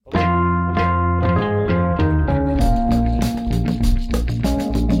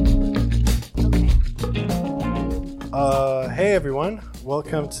Hey everyone,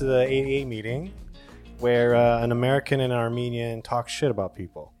 welcome to the 88 meeting, where an American and an Armenian talk shit about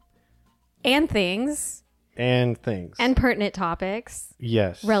people. And things. And things. And pertinent topics.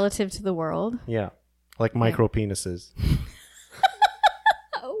 Yes. Relative to the world. Yeah. Like micro penises.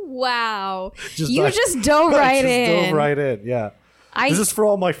 Wow. You just dove right in. Dove right in, yeah. This is for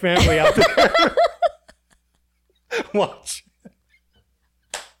all my family out there. Watch.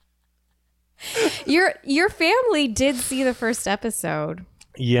 Your family did see the first episode.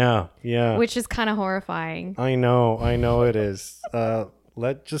 Yeah. Which is kind of horrifying. I know it is. I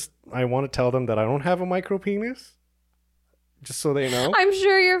want to tell them that I don't have a micro penis. Just so they know. I'm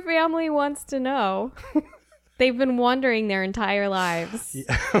sure your family wants to know. They've been wondering their entire lives.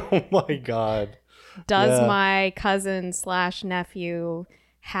 Yeah. Oh my God. Does my cousin / nephew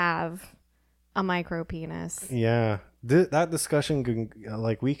have a micro penis? Yeah. That discussion,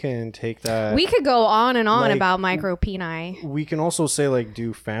 we can take that. We could go on and on about micro peni. We can also say,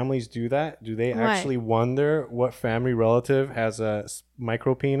 do families do that? Do they actually wonder what family relative has a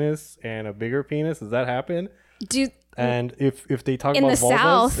micro penis and a bigger penis? Does that happen? And if they talk about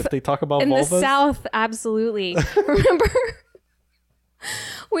vulvas, if they talk about vulvas? In the South, absolutely. Remember,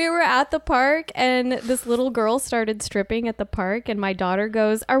 we were at the park and this little girl started stripping at the park and my daughter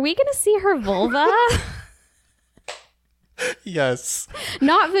goes, "Are we going to see her vulva?" Yes.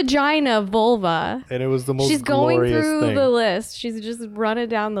 Not vagina, vulva. And it was the most She's going glorious through thing. the list. She's just running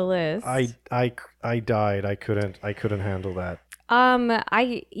down the list. I died. I couldn't handle that.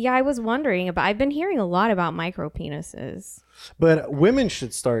 I was wondering about. I've been hearing a lot about micro penises. But women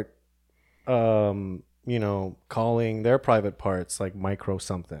should start, calling their private parts like micro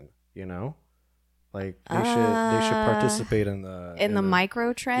something. They should participate in the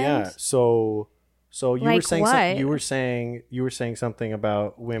micro trend. Yeah. So you were saying what? You were saying something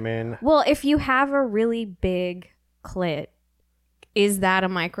about women. Well, if you have a really big clit, is that a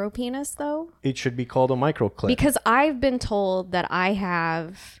micro penis though? It should be called a micro clit. Because I've been told that I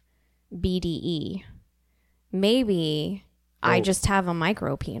have BDE. Maybe I just have a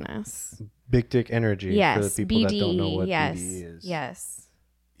micro penis. Big dick energy. Yes, for the people BDE. that don't know what BDE is. Yes.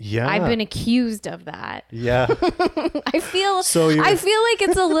 Yeah. I've been accused of that. Yeah. I feel like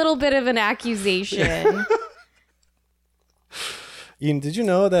it's a little bit of an accusation. Did you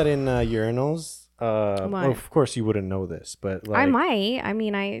know that in urinals, of course you wouldn't know this, but I might. I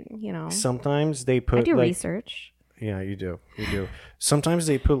mean, sometimes they put I do research. Yeah, you do. Sometimes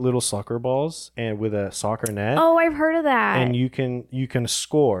they put little soccer balls and with a soccer net. Oh, I've heard of that. And you can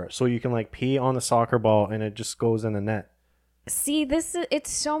score. So you can pee on the soccer ball and it just goes in the net. See,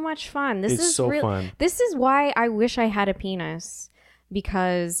 it's so much fun. This is fun. This is why I wish I had a penis,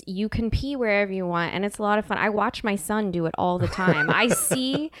 because you can pee wherever you want and it's a lot of fun. I watch my son do it all the time. I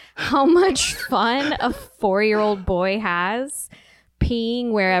see how much fun a 4-year-old boy has peeing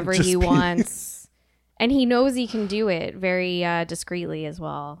wherever he wants. And he knows he can do it very discreetly as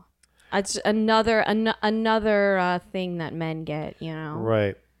well. It's another thing that men get,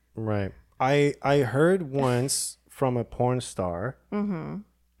 Right. I heard once from a porn star.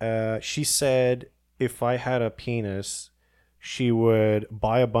 Mm-hmm. She said if I had a penis, she would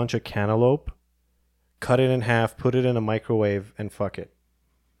buy a bunch of cantaloupe, cut it in half, put it in a microwave, and fuck it.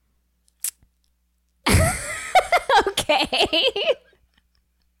 Okay.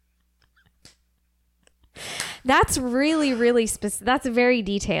 That's really, really specific. That's very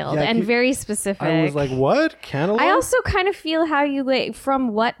detailed and very specific. I was like, what? Cantaloupe? I also kind of feel how you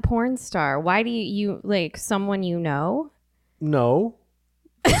from what porn star? Why do you someone you know? No.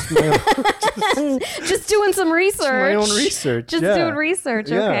 Just doing some research. My own research. Just doing research.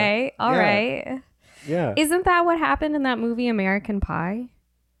 Yeah. Okay. All right. Yeah. Isn't that what happened in that movie American Pie?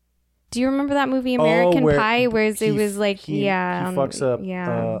 Do you remember that movie American Pie where it was he fucks up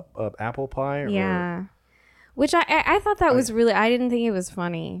apple pie? Yeah. Which I thought that was really, I didn't think it was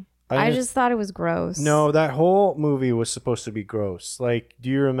funny. I just thought it was gross. No, that whole movie was supposed to be gross. Do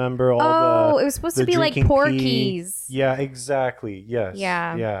you remember it was supposed to be like Porky's. Yeah, exactly. Yes.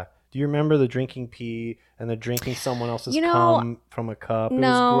 Yeah. Do you remember the drinking pee and the drinking someone else's cum from a cup? It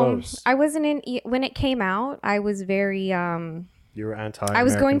was gross. I wasn't when it came out, I was very... You were anti. I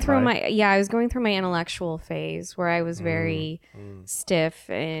was going through my intellectual phase where I was very stiff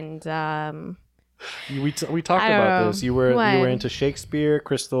and... We talked about this. You were into Shakespeare,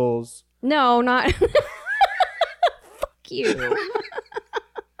 crystals. No, not. Fuck you.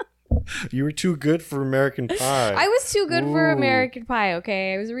 You were too good for American Pie. I was too good for American Pie.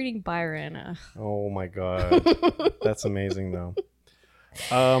 Okay, I was reading Byron. Oh my God, that's amazing though.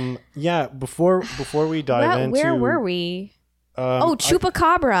 Yeah. Before we dive into where were we?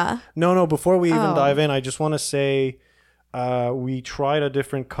 Chupacabra. No. Before we even dive in, I just want to say, we tried a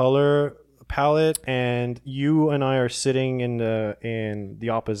different color palette, and you and I are sitting in the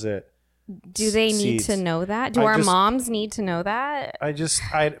opposite. Do they need seats. to know that? Do our moms need to know that?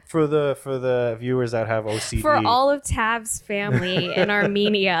 For the viewers that have OCD. For all of Tav's family in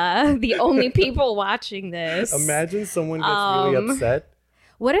Armenia, the only people watching this. Imagine someone gets really upset.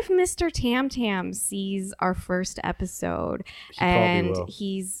 What if Mr. Tam Tam sees our first episode and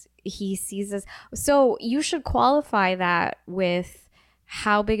he sees us? So you should qualify that with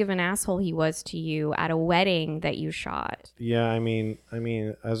how big of an asshole he was to you at a wedding that you shot. Yeah, I mean,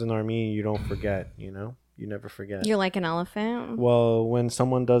 as an Armenian, you don't forget, you know? You never forget. You're like an elephant? Well, when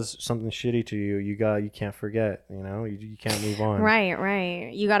someone does something shitty to you, you can't forget, you know? You can't move on.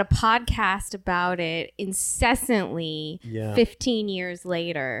 Right. You got a podcast about it incessantly 15 years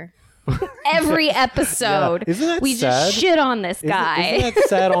later. Every episode. Yeah. Isn't that we sad? Just shit on this guy. Isn't that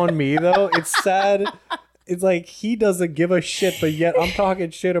sad on me, though? It's sad. It's like he doesn't give a shit, but yet I'm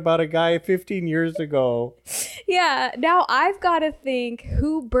talking shit about a guy 15 years ago. Yeah. Now I've got to think,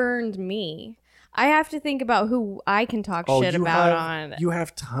 who burned me? I have to think about who I can talk shit about on. You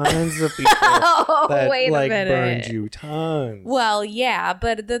have tons of people that burned you. Tons. Well, yeah,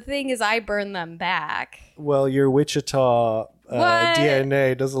 but the thing is I burn them back. Well, your Wichita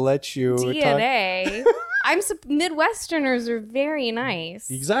DNA doesn't let you DNA? Midwesterners are very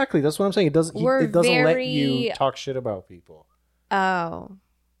nice. Exactly. That's what I'm saying. It doesn't let you talk shit about people. Oh.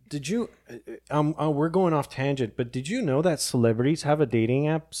 Did you we're going off tangent, but did you know that celebrities have a dating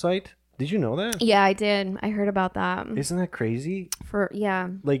app site? Did you know that? Yeah, I did. I heard about that. Isn't that crazy?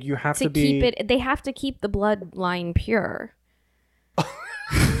 Like you have to keep it. They have to keep the bloodline pure.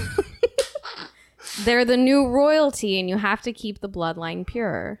 They're the new royalty, and you have to keep the bloodline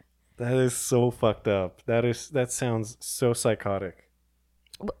pure. That is so fucked up. That sounds so psychotic.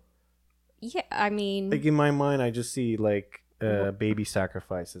 Yeah, I mean, like in my mind, I just see like baby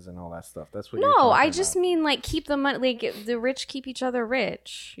sacrifices and all that stuff. That's what. No, I just mean like keep the money. Like the rich keep each other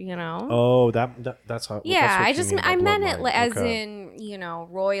rich. You know. Oh, that's how. Yeah, I meant it as in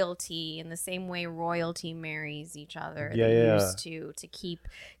royalty in the same way royalty marries each other. They used to keep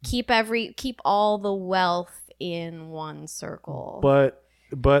all the wealth in one circle.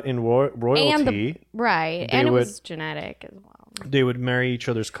 But in royalty, and it was genetic as well. They would marry each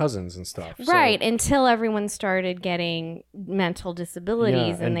other's cousins and stuff. Right, until everyone started getting mental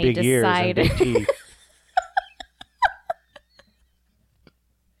disabilities and they big decided. Ears and big teeth.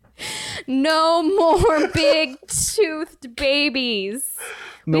 No more big toothed babies.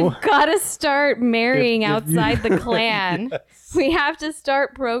 No. We've got to start marrying outside the clan. Yes. We have to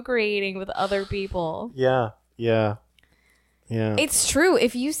start procreating with other people. Yeah. It's true.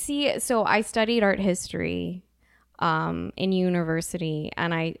 If you see, so I studied art history in university,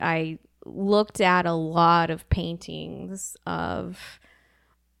 and I looked at a lot of paintings of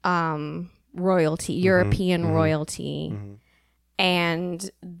royalty, European royalty,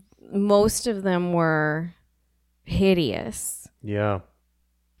 and most of them were hideous. Yeah.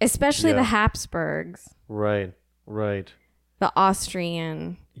 Especially the Habsburgs. Right. The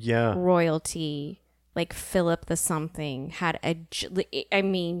Austrian royalty. Like Philip the something had just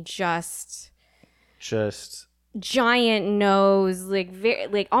giant nose,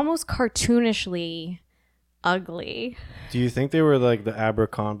 like almost cartoonishly ugly. Do you think they were like the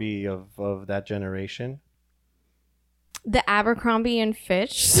Abercrombie of that generation? The Abercrombie and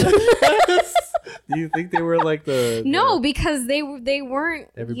Fitch. Do you think they were like No, because they weren't.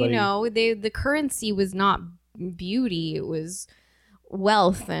 Everybody... the currency was not beauty; it was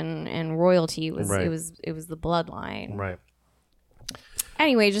wealth and royalty. It was the bloodline. Right.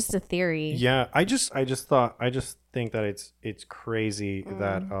 Anyway, just a theory. Yeah, I just think that it's crazy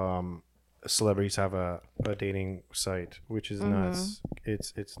that celebrities have a dating site, which is nuts.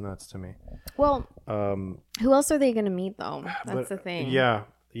 It's nuts to me. Well, who else are they going to meet though? That's the thing. Yeah.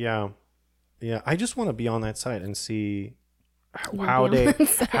 I just want to be on that site and see how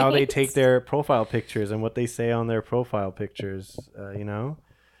they take their profile pictures and what they say on their profile pictures.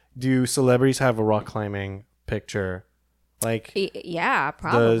 Do celebrities have a rock climbing picture? Like, yeah,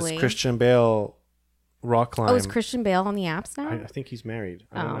 probably. Does Christian Bale rock climb? Oh, is Christian Bale on the apps now? I think he's married.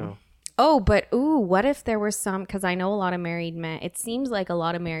 I don't know. Oh, but what if there were some? Because I know a lot of married men. It seems like a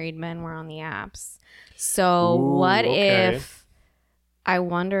lot of married men were on the apps. So what if? I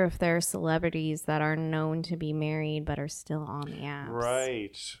wonder if there are celebrities that are known to be married but are still on the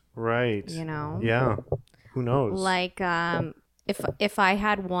apps. Right. Yeah. Who knows? Like, if I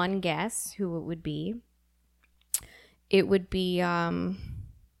had one guess, who it would be? It would be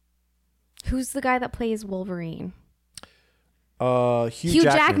who's the guy that plays Wolverine? Hugh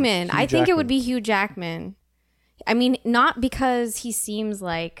Jackman. I think it would be Hugh Jackman. I mean, not because he seems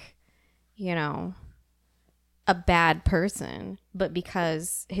like, you know, a bad person, but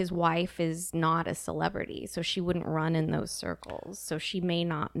because his wife is not a celebrity, so she wouldn't run in those circles, so she may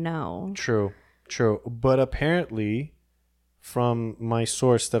not know. True. But apparently, from my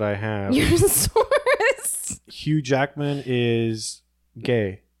source that I have, Your source? Hugh Jackman is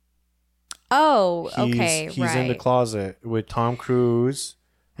gay. Oh, okay, He's right. in the closet with Tom Cruise,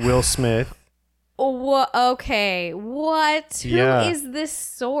 Will Smith. Okay, what? Who is this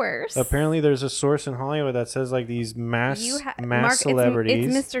source? Apparently, there's a source in Hollywood that says like these mass Mark,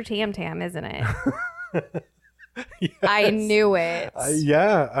 celebrities. It's Mr. Tam Tam, isn't it? Yes. I knew it.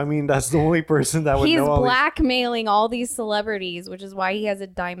 Yeah, I mean that's the only person that would know. He's blackmailing all these celebrities, which is why he has a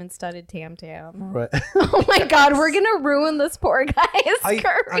diamond-studded Tam Tam. Right. Oh my God, we're gonna ruin this poor guy's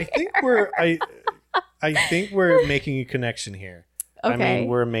career. I think we're making a connection here. Okay. I mean,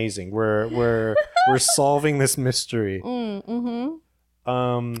 we're amazing. We're solving this mystery. Yeah,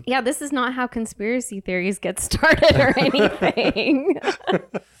 this is not how conspiracy theories get started or anything.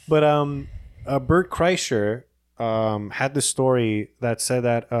 But Bert Kreischer had this story that said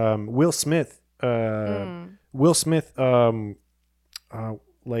that Will Smith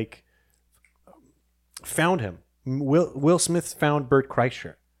like found him. Will Smith found Bert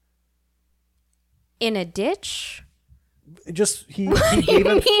Kreischer in a ditch. Just he gave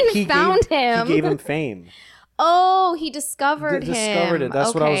him. He found him. He gave him fame. Oh, he discovered him. Discovered it.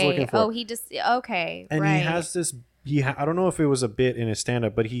 That's what I was looking for. Oh, he just okay. And right. he has this. I don't know if it was a bit in his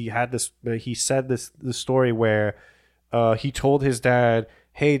stand-up, but he had this. He said the story where he told his dad,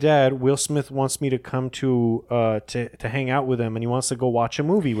 "Hey, Dad, Will Smith wants me to come to hang out with him, and he wants to go watch a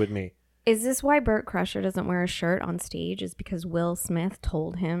movie with me." Is this why Bert Kreischer doesn't wear a shirt on stage? Is because Will Smith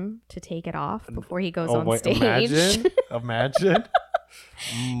told him to take it off before he goes on stage? Imagine.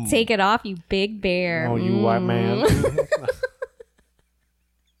 Take it off, you big bear. Oh, you white man.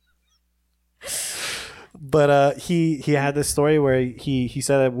 But he had this story where he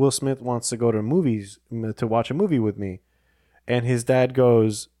said that Will Smith wants to go to movies to watch a movie with me, and his dad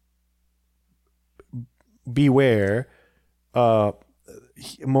goes, "Beware,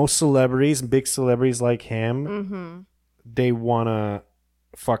 most celebrities, big celebrities like him, they wanna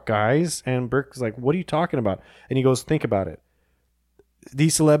fuck guys." And Burke's like, "What are you talking about?" And he goes, "Think about it.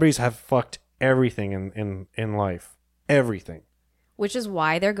 These celebrities have fucked everything in life, everything, which is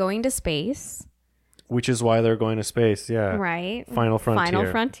why they're going to space." Which is why they're going to space, yeah. Right. Final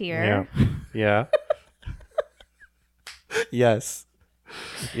frontier. Yeah. Yes.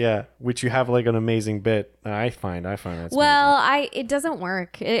 Yeah. Which you have like an amazing bit. I find that's well, amazing. It doesn't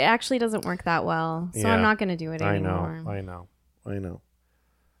work. It actually doesn't work that well. So I'm not going to do it anymore. I know.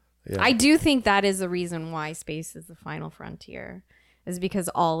 Yeah. I do think that is the reason why space is the final frontier, is because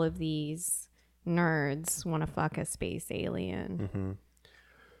all of these nerds want to fuck a space alien. Mm-hmm.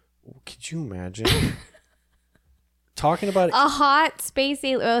 Could you imagine talking about a hot space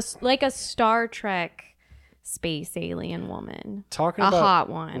alien, like a Star Trek space alien woman? Talking a about hot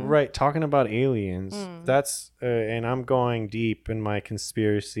one, right? Talking about aliens. That's and I'm going deep in my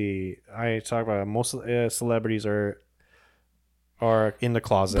conspiracy. I talk about most celebrities are in the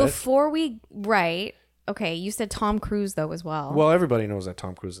closet. Before we okay, you said Tom Cruise though as well. Well, everybody knows that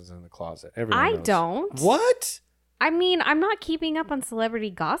Tom Cruise is in the closet. Everyone knows. Don't. What? I mean, I'm not keeping up on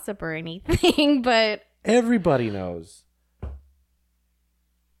celebrity gossip or anything, but everybody knows.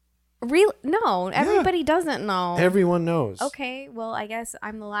 No, everybody doesn't know. Everyone knows. Okay, well, I guess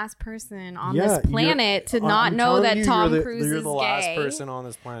I'm the last person on this planet to not know that Tom Cruise is gay. You're the last person on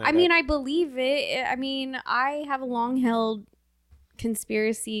this planet. I mean, I believe it. I mean, I have a long-held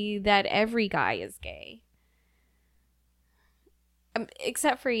conspiracy that every guy is gay.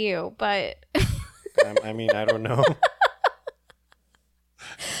 Except for you, but... I mean, I don't know.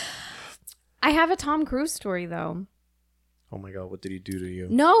 I have a Tom Cruise story, though. Oh my God, what did he do to you?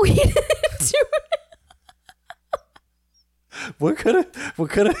 No, he didn't do it. What kind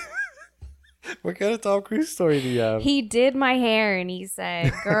of Tom Cruise story do you have? He did my hair and he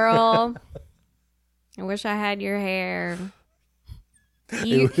said, "Girl, I wish I had your hair."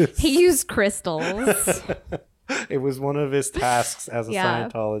 He used crystals. It was one of his tasks as a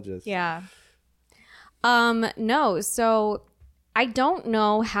Scientologist. Yeah. No, so I don't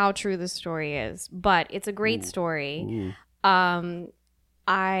know how true the story is, but it's a great story. Ooh.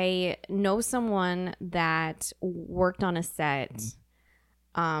 I know someone that worked on a set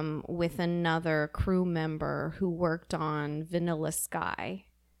with another crew member who worked on Vanilla Sky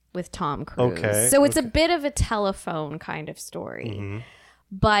with Tom Cruise. Okay. So it's a bit of a telephone kind of story. Mm-hmm.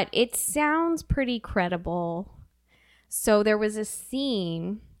 But it sounds pretty credible. So there was a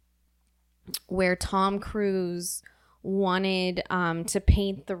scene where Tom Cruise wanted to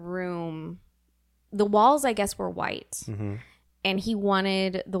paint the room. The walls, I guess, were white. Mm-hmm. And he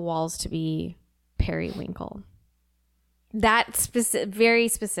wanted the walls to be periwinkle. That's very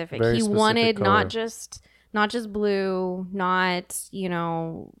specific. He wanted color. not just blue, not,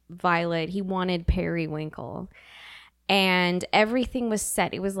 violet. He wanted periwinkle. And everything was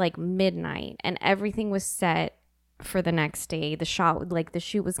set. It was like midnight, and everything was set for the next day. The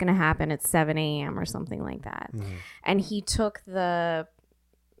shoot was going to happen at 7 a.m. or something like that. Mm-hmm. And he took the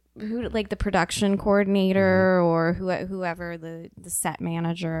production coordinator or whoever, the set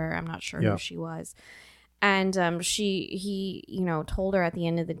manager, I'm not sure who she was. And he told her at the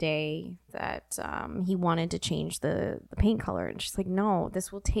end of the day that he wanted to change the paint color. And she's like, no,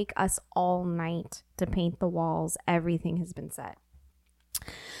 this will take us all night to paint the walls. Everything has been set.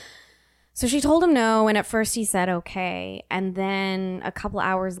 So she told him no. And at first he said, okay. And then a couple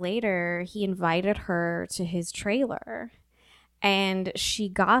hours later, he invited her to his trailer. And she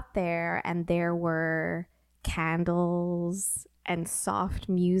got there and there were candles and soft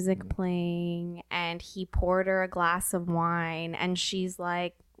music playing, and he poured her a glass of wine, and she's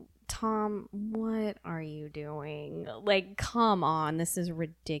like, Tom, what are you doing? Like, come on, this is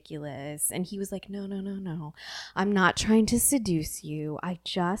ridiculous. And he was like, no, I'm not trying to seduce you. I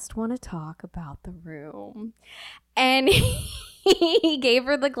just want to talk about the room. And he gave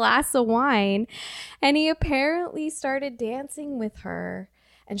her the glass of wine, and he apparently started dancing with her.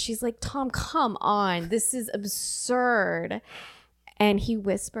 And she's like, Tom, come on. This is absurd. And he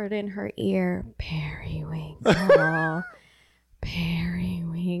whispered in her ear, periwinkle,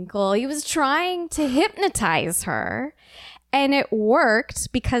 periwinkle. He was trying to hypnotize her. And it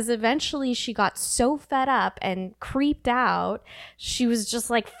worked because eventually she got so fed up and creeped out. She was just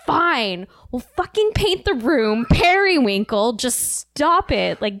like, fine, we'll fucking paint the room periwinkle. Just stop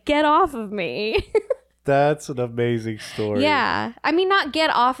it. Like, get off of me. That's an amazing story. Yeah. I mean, not get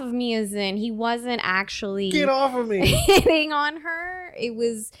off of me as in he wasn't actually get off of me hitting on her. It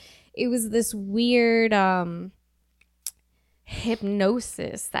was this weird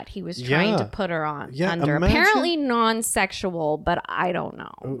hypnosis that he was trying to put her on under. Apparently non-sexual, but I don't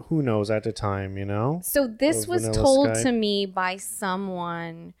know. Who knows at the time, So this was told to me by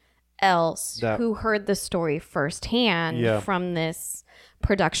someone else who heard the story firsthand from this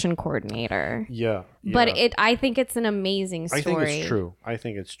production coordinator. Yeah. But I think it's an amazing story. I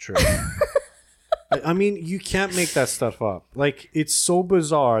think it's true. I mean, you can't make that stuff up. Like, it's so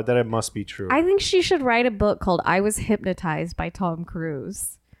bizarre that it must be true. I think she should write a book called I Was Hypnotized by Tom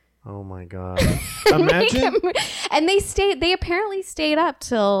Cruise. Oh my God. Imagine. And they apparently stayed up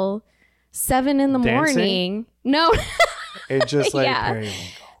till 7 in the morning. No. It's just like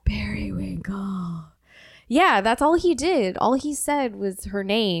Periwinkle. Yeah, that's all he did. All he said was her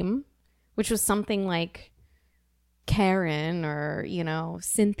name, which was something like Karen or,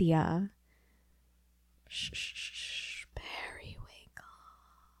 Cynthia. Shh, periwinkle.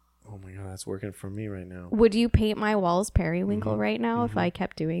 Oh my God, that's working for me right now. Would you paint my walls periwinkle right now if I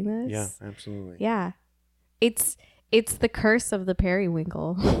kept doing this? Yeah, absolutely. Yeah. It's the curse of the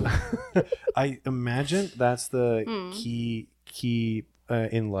periwinkle. I imagine that's the key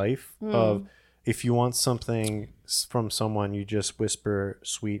in life of if you want something from someone, you just whisper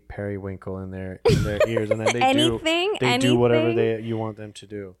sweet periwinkle in their ears, and then they do whatever you want them to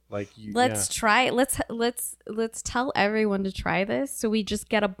do. Like, let's try. Let's tell everyone to try this. So we just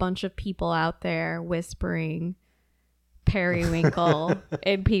get a bunch of people out there whispering periwinkle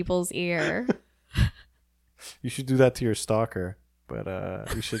in people's ear. You should do that to your stalker, but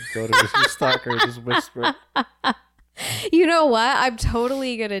you should go to your stalker and just whisper. You know what? I'm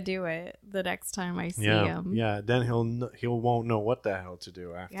totally gonna do it the next time I see him. Yeah, then he won't know what the hell to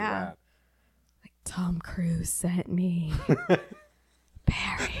do after that. Like, Tom Cruise sent me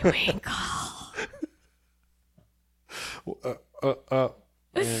periwinkle.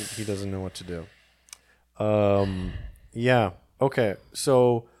 And he doesn't know what to do. Yeah. Okay.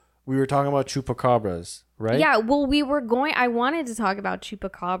 So we were talking about chupacabras, right? Yeah. Well, I wanted to talk about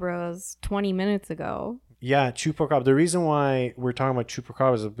chupacabras 20 minutes ago. Yeah, chupacabra. The reason why we're talking about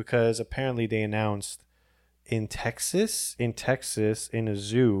chupacabras is because apparently they announced in Texas, in a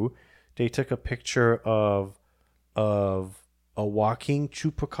zoo, they took a picture of a walking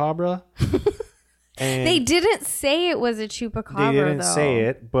chupacabra. And they didn't say it was a chupacabra. They didn't say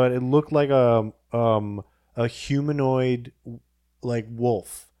it, but it looked like a humanoid, like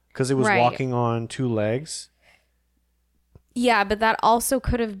wolf, because it was walking on two legs. Yeah, but that also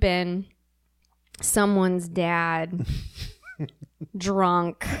could have been someone's dad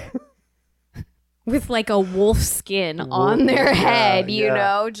drunk with like a wolf skin on their head,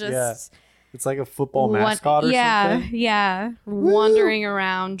 It's like a football mascot or something. Yeah. Wandering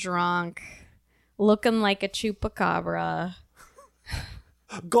around drunk, looking like a chupacabra.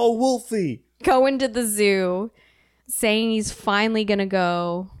 Go Wolfie! Going to the zoo, saying he's finally gonna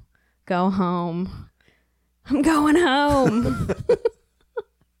go home. I'm going home.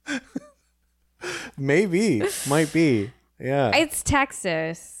 Maybe. Might be. Yeah. It's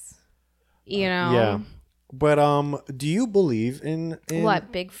Texas. You know? Yeah. But do you believe in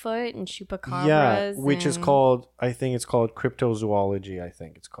what, Bigfoot and chupacabras? Yeah, which is called, I think it's called cryptozoology, I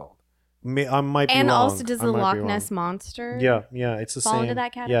think it's called. I might be wrong. And also does the Loch Ness Monster Yeah, it's the fall same. into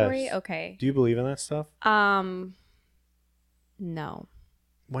that category? Yes. Okay. Do you believe in that stuff? No.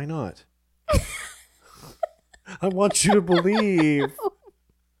 Why not? I want you to believe.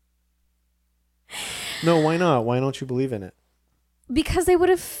 No, why not? Why don't you believe in it? Because they would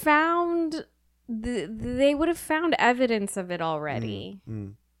have found evidence of it already.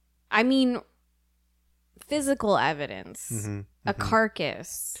 I mean, physical evidence, a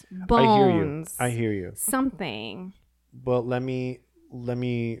carcass, bones. I hear you. Something. But let me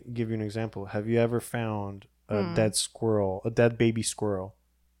give you an example. Have you ever found a dead squirrel, a dead baby squirrel?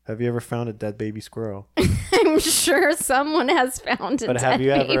 Have you ever found a dead baby squirrel? I'm sure someone has found a dead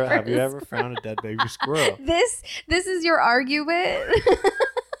baby squirrel. Have you ever found a dead baby squirrel? This is your argument?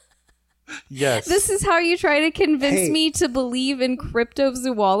 Yes. This is how you try to convince me to believe in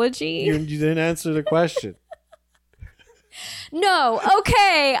cryptozoology? You didn't answer the question. No.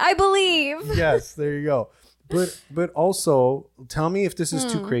 Okay, I believe. Yes, there you go. But also, tell me if this is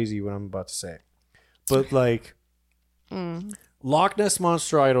too crazy what I'm about to say. But like Loch Ness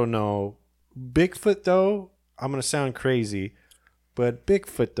Monster, I don't know. Bigfoot though, I'm going to sound crazy, but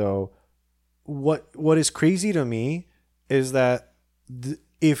Bigfoot though, what is crazy to me is that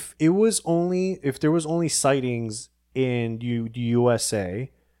if there was only sightings in the USA,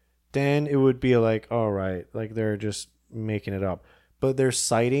 then it would be like, all right, like they're just making it up. But there's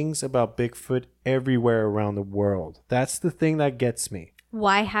sightings about Bigfoot everywhere around the world. That's the thing that gets me.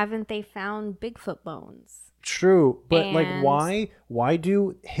 Why haven't they found Bigfoot bones? True, but like why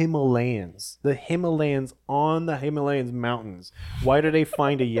do the Himalayans on the Himalayas mountains, why do they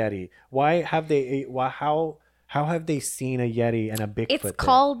find a Yeti? How have they seen a Yeti and a Bigfoot? It's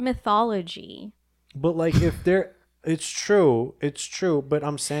called mythology. But like it's true, but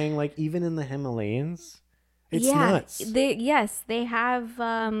I'm saying like even in the Himalayas, it's nuts. They have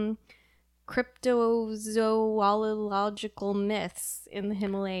cryptozoological myths in the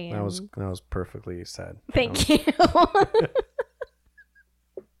Himalayas. That was perfectly said. Thank you.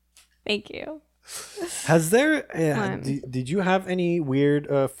 Thank you. Has there did you have any weird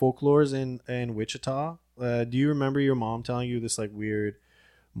folklores in Wichita? Do you remember your mom telling you this like weird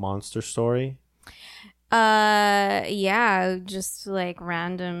monster story? Yeah, just like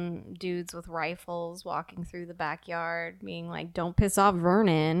random dudes with rifles walking through the backyard being like, don't piss off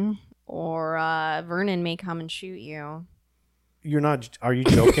Vernon, or Vernon may come and shoot you. Are you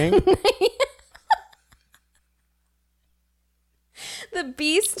joking?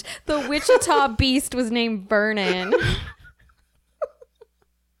 The Wichita beast was named Vernon.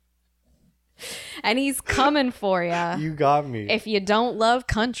 And he's coming for you. You got me. If you don't love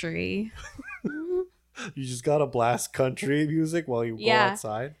country. You just gotta blast country music while you go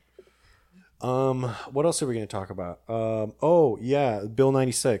outside. What else are we gonna talk about? Oh yeah, Bill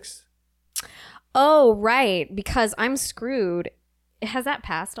 96. Oh right, because I'm screwed. Has that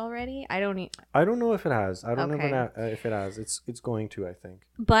passed already? I don't know if it has. I don't know if it has. It's going to, I think.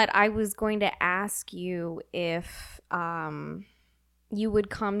 But I was going to ask you if you would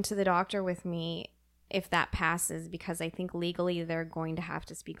come to the doctor with me if that passes, because I think legally they're going to have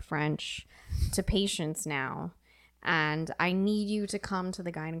to speak French to patients now. And I need you to come to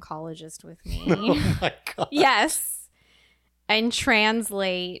the gynecologist with me. Oh my God. Yes. And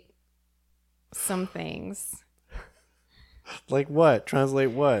translate some things. Like what?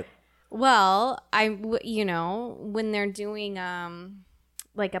 Translate what? Well, when they're doing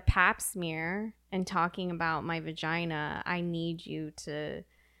like a pap smear and talking about my vagina, I need you to,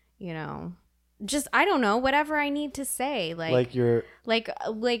 just, I don't know, whatever I need to say. Like you're like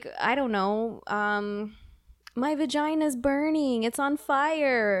I don't know, my vagina's burning, it's on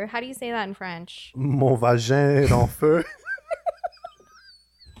fire. How do you say that in French? Mon vagin est en feu.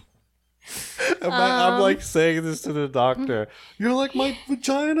 I'm like saying this to the doctor. You're like, my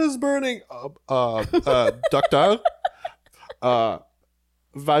vagina's burning. Doctor,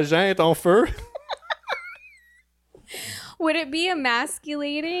 vagin est en feu. Would it be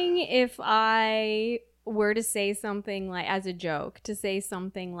emasculating if I were to say something like, as a joke, to say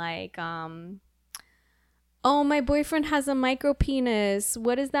something like, oh, my boyfriend has a micro penis.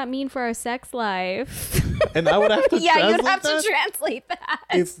 What does that mean for our sex life? And I would have to yeah, translate you'd have that? to translate that.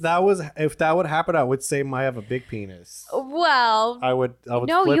 If that would happen, I would say I have a big penis. Well, I would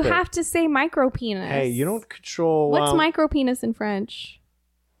no, flip you it. have to say micro penis. Hey, you don't control. What's micro penis in French?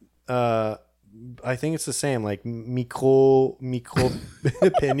 I think it's the same, like micro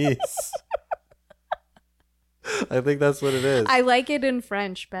penis. I think that's what it is. I like it in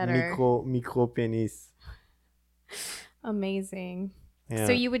French better. Micro penis. Amazing. Yeah.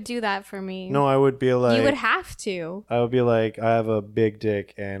 So you would do that for me? No, I would be like. You would have to. I would be like, I have a big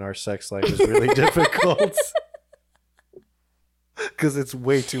dick, and our sex life is really difficult because it's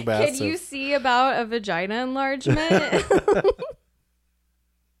way too massive. Can you see about a vagina enlargement?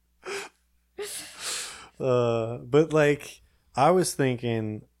 But like, I was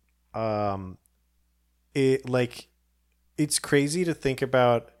thinking, it's crazy to think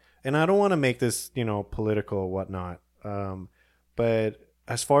about, and I don't want to make this, political or whatnot. But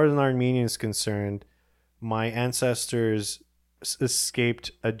as far as an Armenian is concerned, my ancestors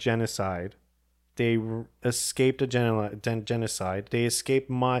escaped a genocide. They escaped a genocide. They escaped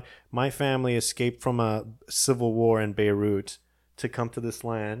my family escaped from a civil war in Beirut to come to this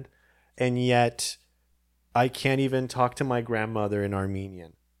land, and yet I can't even talk to my grandmother in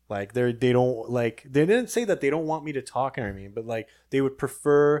Armenian. Like they didn't say that they don't want me to talk in Armenian, but like they would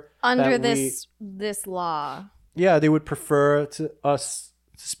prefer under this law. Yeah, they would prefer to us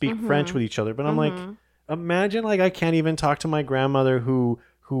to speak French with each other. But I'm like, imagine like I can't even talk to my grandmother who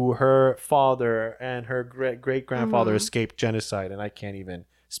her father and her great grandfather escaped genocide, and I can't even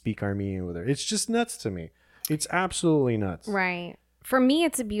speak Armenian with her. It's just nuts to me. It's absolutely nuts. Right. For me,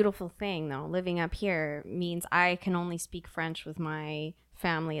 it's a beautiful thing, though. Living up here means I can only speak French with my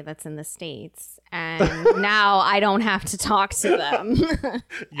family that's in the States, and now I don't have to talk to them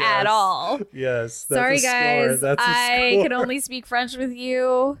at all. Yes. Sorry, guys. I can only speak French with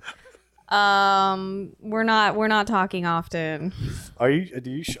you. We're not talking often. Are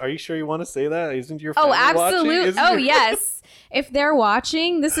you sure you want to say that? Isn't your family absolutely. watching? Yes. If they're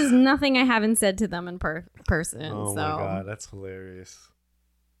watching, this is nothing I haven't said to them in person. Oh my god, that's hilarious.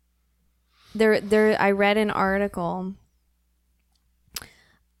 I read an article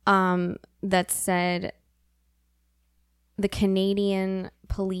that said the Canadian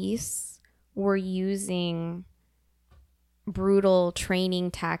police were using brutal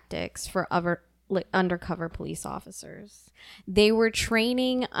training tactics for undercover police officers. They were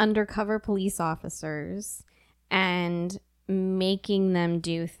training undercover police officers and making them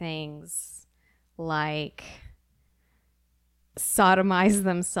do things like sodomize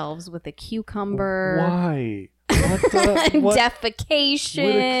themselves with a cucumber. Why? Defecation.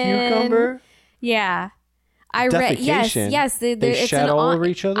 With a cucumber? Yeah. I read. Yes. They it's shat all over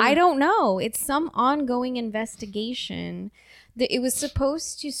each other? I don't know. It's some ongoing investigation. It was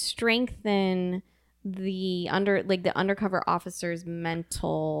supposed to strengthen the undercover officers'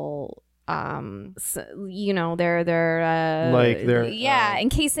 mental. In case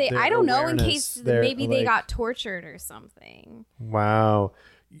maybe they got tortured or something. Wow.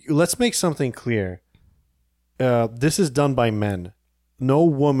 Let's make something clear. This is done by men. No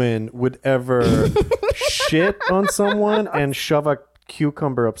woman would ever shit on someone and shove a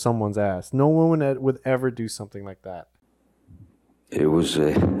cucumber up someone's ass. No woman would ever do something like that. It was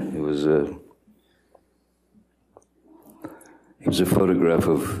a photograph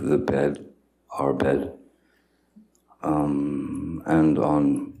of the bed, our bed, and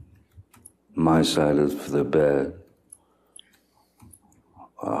on my side of the bed,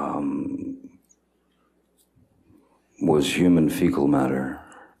 was human fecal matter.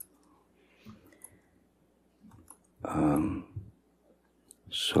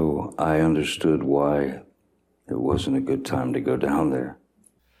 So I understood why it wasn't a good time to go down there.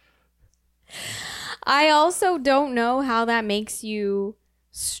 I also don't know how that makes you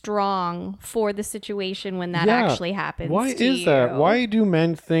strong for the situation when that actually happens. Why is that? Why do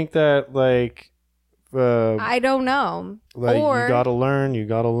men think that I don't know. Like you gotta learn. You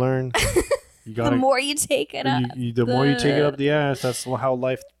gotta, the more you take it up, the more you take it up the ass. That's how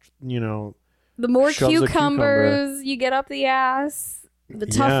life, The more cucumbers you get up the ass, the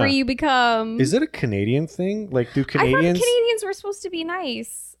tougher you become. Is it a Canadian thing? Like, do Canadians? I thought Canadians were supposed to be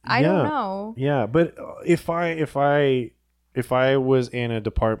nice. I don't know. Yeah, but if I was in a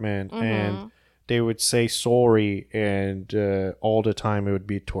department and they would say sorry and all the time, it would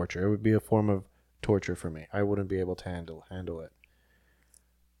be torture. It would be a form of torture for me. I wouldn't be able to handle it.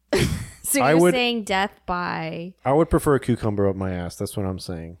 So you're saying death by... I would prefer a cucumber up my ass. That's what I'm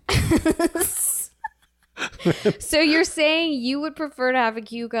saying. So you're saying you would prefer to have a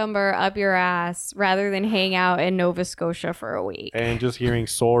cucumber up your ass rather than hang out in Nova Scotia for a week? And just hearing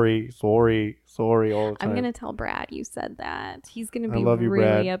sorry all the time. I'm going to tell Brad you said that. He's going to be love you, really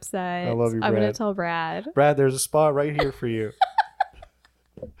Brad. upset. I love you, I'm going Brad. to tell Brad. Brad, there's a spot right here for you.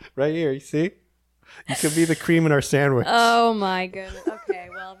 Right here, you see? You could be the cream in our sandwich. Oh my goodness. Okay,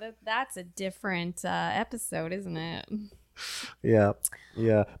 well that's a different episode, isn't it? Yeah.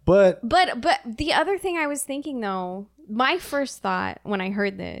 But the other thing I was thinking though, my first thought when I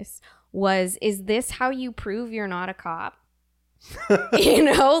heard this was, is this how you prove you're not a cop? You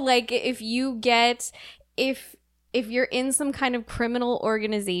know, like if you're in some kind of criminal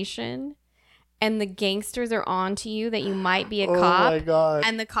organization and the gangsters are on to you that you might be a cop. Oh my God.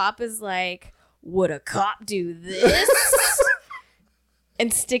 And the cop is like, would a cop do this?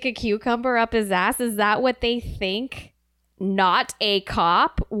 And stick a cucumber up his ass? Is that what they think not a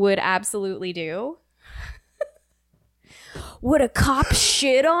cop would absolutely do? Would a cop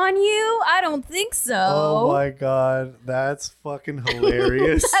shit on you? I don't think so. Oh my God, that's fucking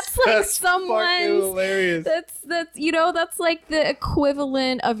hilarious. That's like someone's fucking hilarious. That's you know, that's like the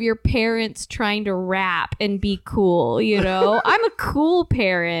equivalent of your parents trying to rap and be cool, you know? I'm a cool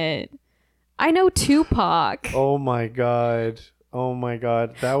parent. I know Tupac. Oh my God.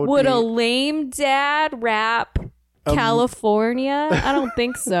 That Would be a lame dad rap California? I don't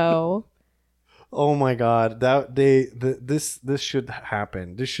think so. Oh my God. This should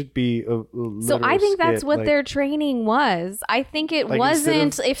happen. This should be a So I think that's skit, what like, their training was. I think it like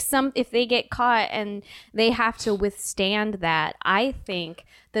wasn't if they get caught and they have to withstand that. I think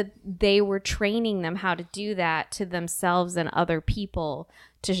that they were training them how to do that to themselves and other people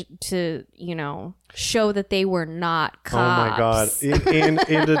to you know, show that they were not cops. Oh my God. In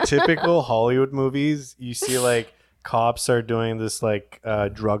the typical Hollywood movies, you see like cops are doing this like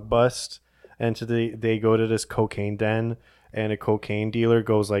drug bust, and they go to this cocaine den, and a cocaine dealer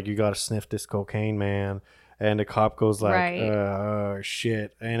goes like, you gotta sniff this cocaine, man. And the cop goes like, Right.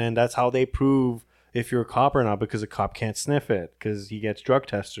 Shit. And then that's how they prove if you're a cop or not, because a cop can't sniff it because he gets drug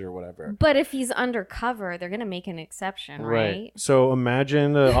tested or whatever. But if he's undercover, they're gonna make an exception, right? So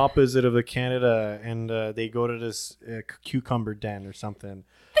imagine the opposite of the Canada, and they go to this cucumber den or something.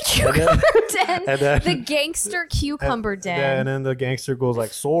 The cucumber den. and then- The gangster cucumber den. And then the gangster goes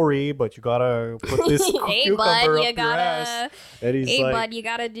like, sorry, but you gotta put this Hey, cucumber bud, up you your gotta. ass. And he's Hey, like, bud, you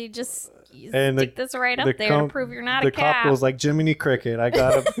gotta do just and stick this right up there to prove you're not a the cop cop. goes like, Jiminy Cricket, I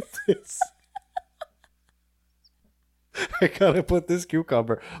gotta put this. I gotta put this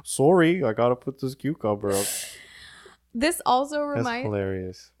cucumber. Sorry, I gotta put this cucumber up. This also That's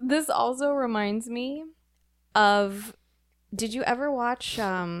hilarious. This also reminds me of. Did you ever watch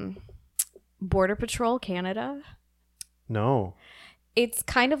Border Patrol Canada? No. It's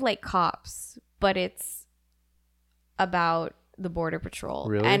kind of like Cops, but it's about the Border Patrol.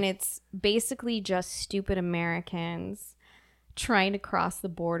 Really? And it's basically just stupid Americans trying to cross the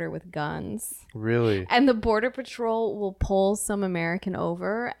border with guns. Really? And the Border Patrol will pull some American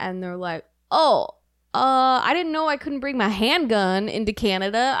over and they're like, oh, I didn't know I couldn't bring my handgun into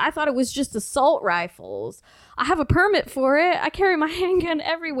Canada. I thought it was just assault rifles. I have a permit for it. I carry my handgun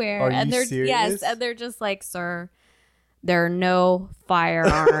everywhere. Are and you they're serious? Yes, and they're just like, sir, there are no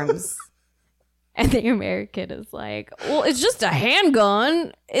firearms. And the American is like, well, it's just a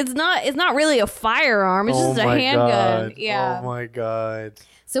handgun. It's not really a firearm. It's just a handgun. God. Yeah. Oh my God.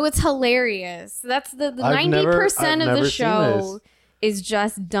 So it's hilarious. That's the I've 90% of never the seen show this. is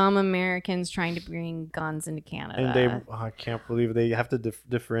just dumb Americans trying to bring guns into Canada. And I can't believe they have to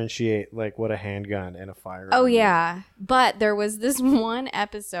differentiate like what a handgun and a firearm. Oh is. yeah. But there was this one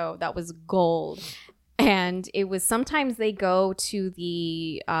episode that was gold. And it was sometimes they go to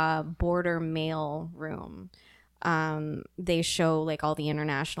the border mail room. They show like all the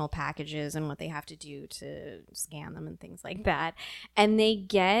international packages and what they have to do to scan them and things like that. And they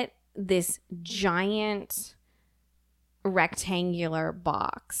get this giant rectangular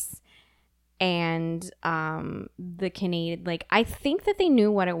box. And the Canadian, like, I think that they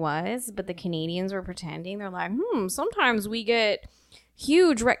knew what it was, but the Canadians were pretending. They're like, sometimes we get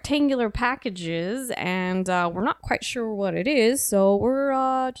huge rectangular packages and we're not quite sure what it is, so we're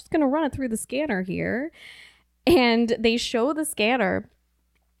just gonna run it through the scanner here. And they show the scanner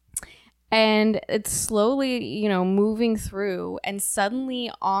and it's slowly moving through, and suddenly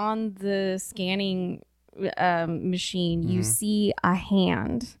on the scanning machine you see a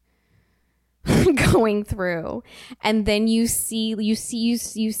hand going through, and then you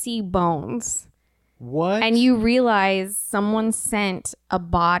see bones. What? And you realize someone sent a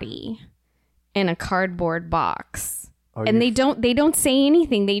body in a cardboard box And they don't say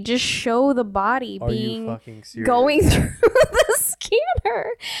anything. They just show the body being going through the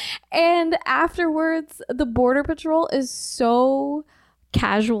scanner. And afterwards, the Border Patrol is so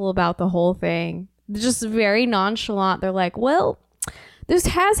casual about the whole thing. They're just very nonchalant. They're like, well, this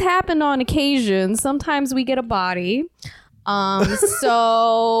has happened on occasion. Sometimes we get a body.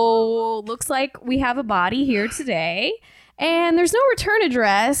 So looks like we have a body here today. And there's no return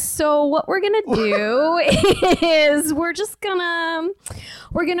address. So what we're gonna do is we're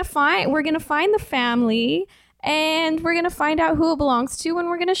gonna find the family, and we're gonna find out who it belongs to, and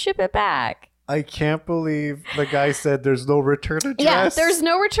we're gonna ship it back. I can't believe the guy said there's no return address. Yeah, there's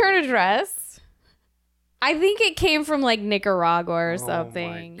no return address. I think it came from like Nicaragua or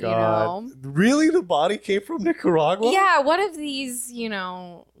something. Oh my God. You know? Really? The body came from Nicaragua? Yeah, one of these,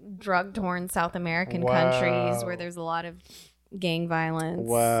 drug-torn South American countries where there's a lot of gang violence.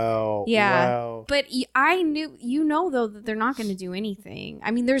 Wow. Yeah. Wow. But I knew, though, that they're not going to do anything. I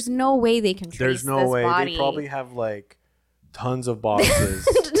mean, there's no way they can trace this body. There's no way. They probably have like tons of boxes.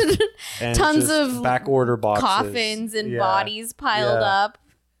 and tons of back order boxes. Coffins and bodies piled up.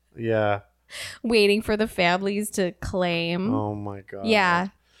 Yeah. Waiting for the families to claim. Oh my God. Yeah.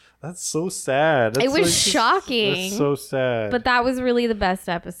 That's so sad. It was shocking. That's so sad. But that was really the best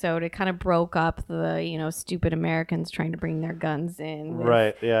episode. It kind of broke up the, stupid Americans trying to bring their guns in. With,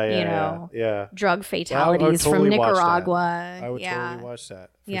 right. Yeah. Drug fatalities from Nicaragua. I would totally watch that.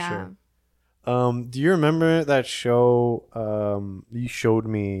 For sure. Do you remember that show you showed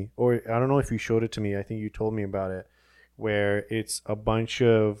me, or I don't know if you showed it to me. I think you told me about it, where it's a bunch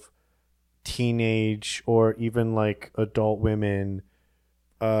of teenage or even like adult women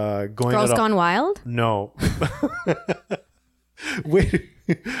Girls Gone Wild? No. wait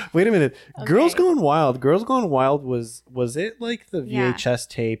a minute. Okay. Girls Gone Wild was it like the VHS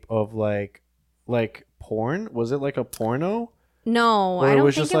tape of like porn? Was it like a porno? No, I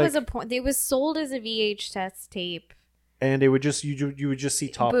don't think it was a porn. It was sold as a VHS tape. And it would just you would just see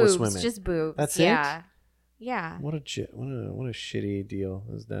topless boobs, women. Just boobs. That's it? Yeah. What a shitty deal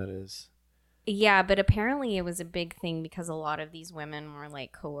as that is. Yeah, but apparently it was a big thing because a lot of these women were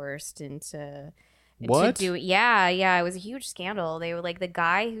like coerced into do it. Yeah, it was a huge scandal. They were like, the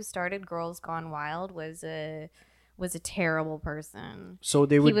guy who started Girls Gone Wild was a terrible person. So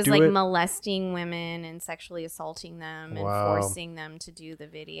he was like molesting women and sexually assaulting them and forcing them to do the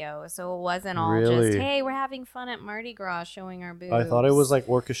video. So it wasn't all just, hey, we're having fun at Mardi Gras showing our boobs. I thought it was like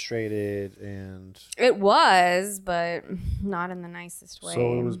orchestrated, and it was, but not in the nicest way.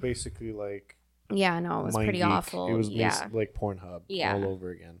 So it was basically like, yeah, no, it was pretty awful. It was basically like Pornhub all over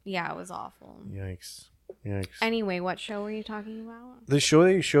again. Yeah, it was awful. Yikes. Anyway, what show were you talking about? The show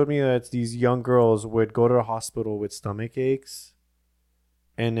that you showed me, that these young girls would go to the hospital with stomach aches,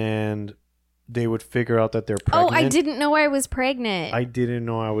 and then they would figure out that they're pregnant. Oh, I didn't know I was pregnant. I didn't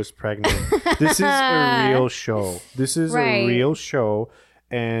know I was pregnant. This is a real show. A real show,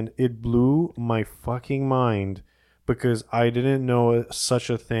 and it blew my fucking mind because I didn't know such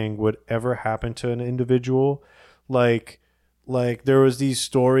a thing would ever happen to an individual. Like there was these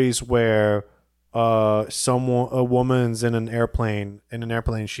stories where a woman's in an airplane,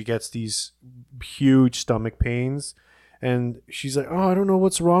 she gets these huge stomach pains, and she's like, oh, I don't know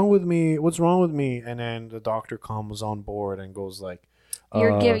what's wrong with me, and then the doctor comes on board and goes like,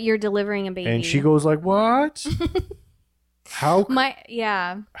 you're delivering a baby, and she goes like, what? How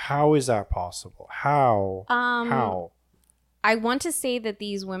is that possible? How I want to say that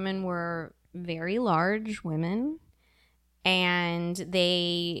these women were very large women, and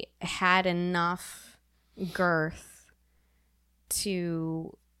they had enough girth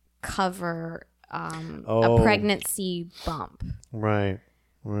to cover a pregnancy bump. Right.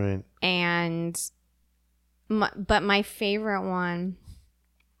 And but my favorite one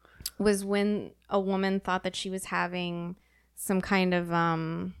was when a woman thought that she was having some kind of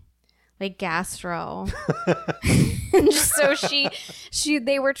like gastro. So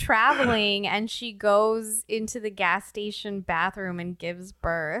they were traveling, and she goes into the gas station bathroom and gives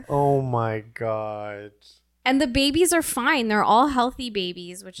birth. Oh my God. And the babies are fine. They're all healthy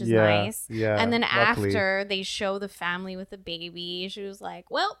babies, which is nice. Yeah. And then luckily. After they show the family with the baby, she was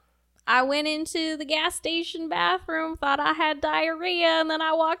like, well, I went into the gas station bathroom, thought I had diarrhea, and then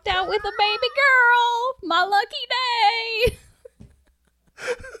I walked out with a baby girl. My lucky day.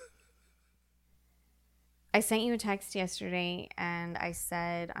 I sent you a text yesterday, and I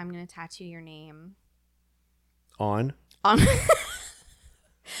said, I'm going to tattoo your name. On?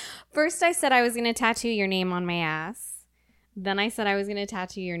 First, I said I was going to tattoo your name on my ass. Then I said I was going to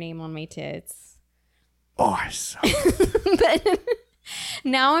tattoo your name on my tits. Awesome. But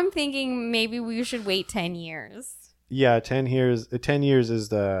now I'm thinking maybe we should wait 10 years. Yeah, 10 years. 10 years is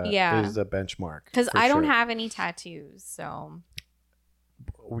the Yeah. is the benchmark. Because for I don't sure. have any tattoos, so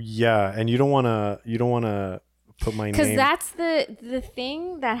Yeah, and you don't wanna put my because name. that's the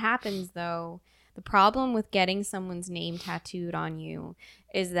thing that happens though. The problem with getting someone's name tattooed on you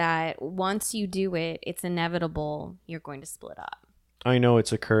is that once you do it, it's inevitable you're going to split up. I know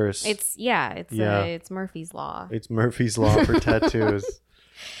it's a curse. It's Murphy's Law. It's Murphy's Law for tattoos.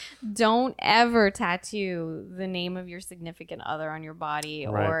 Don't ever tattoo the name of your significant other on your body,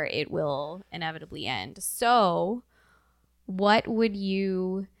 Right. or it will inevitably end. So, what would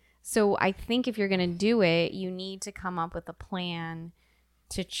you? So, I think if you're going to do it, you need to come up with a plan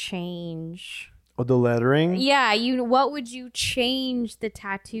to change. Oh, the lettering Yeah, what would you change the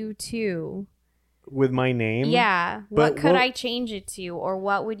tattoo to? with my name. Yeah, But what could what- I change it to, or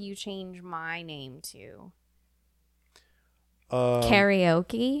what would you change my name to?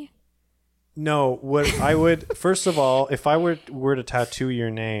 Karaoke. No, what I would first of all, if I were to tattoo your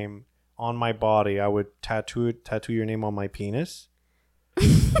name on my body, I would tattoo your name on my penis.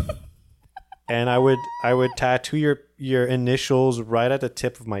 And I would tattoo your initials right at the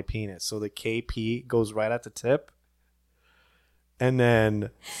tip of my penis. So the KP goes right at the tip. And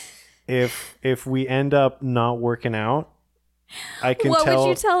then if we end up not working out, I can What tell would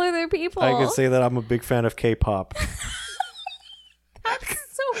you tell other people? I can say that I'm a big fan of K-pop.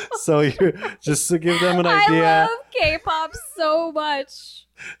 so So you just to give them an I idea. love K-pop so much.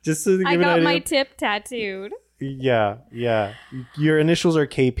 Just to give I an got idea. my tip tattooed. Yeah. Your initials are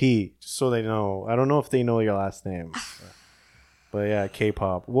KP, just so they know. I don't know if they know your last name. But yeah,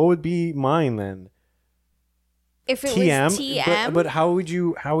 K-pop. What would be mine then? If it TM? was TM, But how would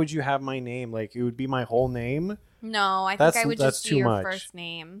you have my name? Like it would be my whole name? no, I think That's- I would that's just too do your much. first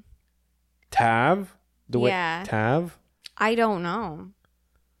name. Tav? Yeah. Tav? I don't know.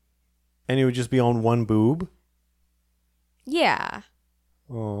 And it would just be on one boob? Yeah,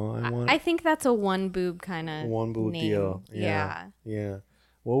 Oh, I want I think that's a one boob kind of one boob name. deal. Yeah. Yeah.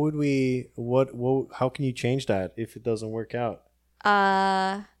 What would we what how can you change that if it doesn't work out?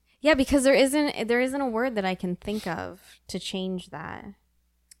 Yeah, because there isn't a word that I can think of to change that.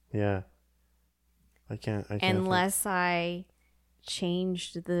 Yeah. I can't think. Unless I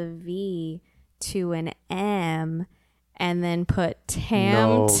changed the V to an M and then put Tam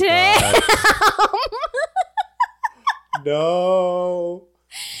No, Tam. No.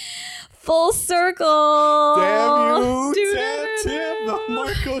 Full circle. Damn you, Do- Tam Tam, the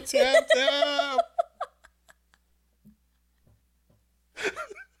Marco Tam Tam.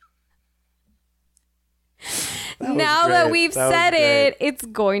 Now that great. we've That was said great. it, it's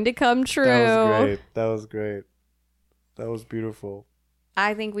going to come true. That was great. That was beautiful.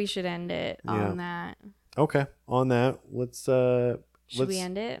 I think we should end it Yeah. on that. Okay. On that, let's Should we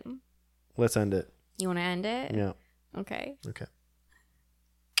end it? Let's end it. You want to end it? Yeah. Okay. Okay.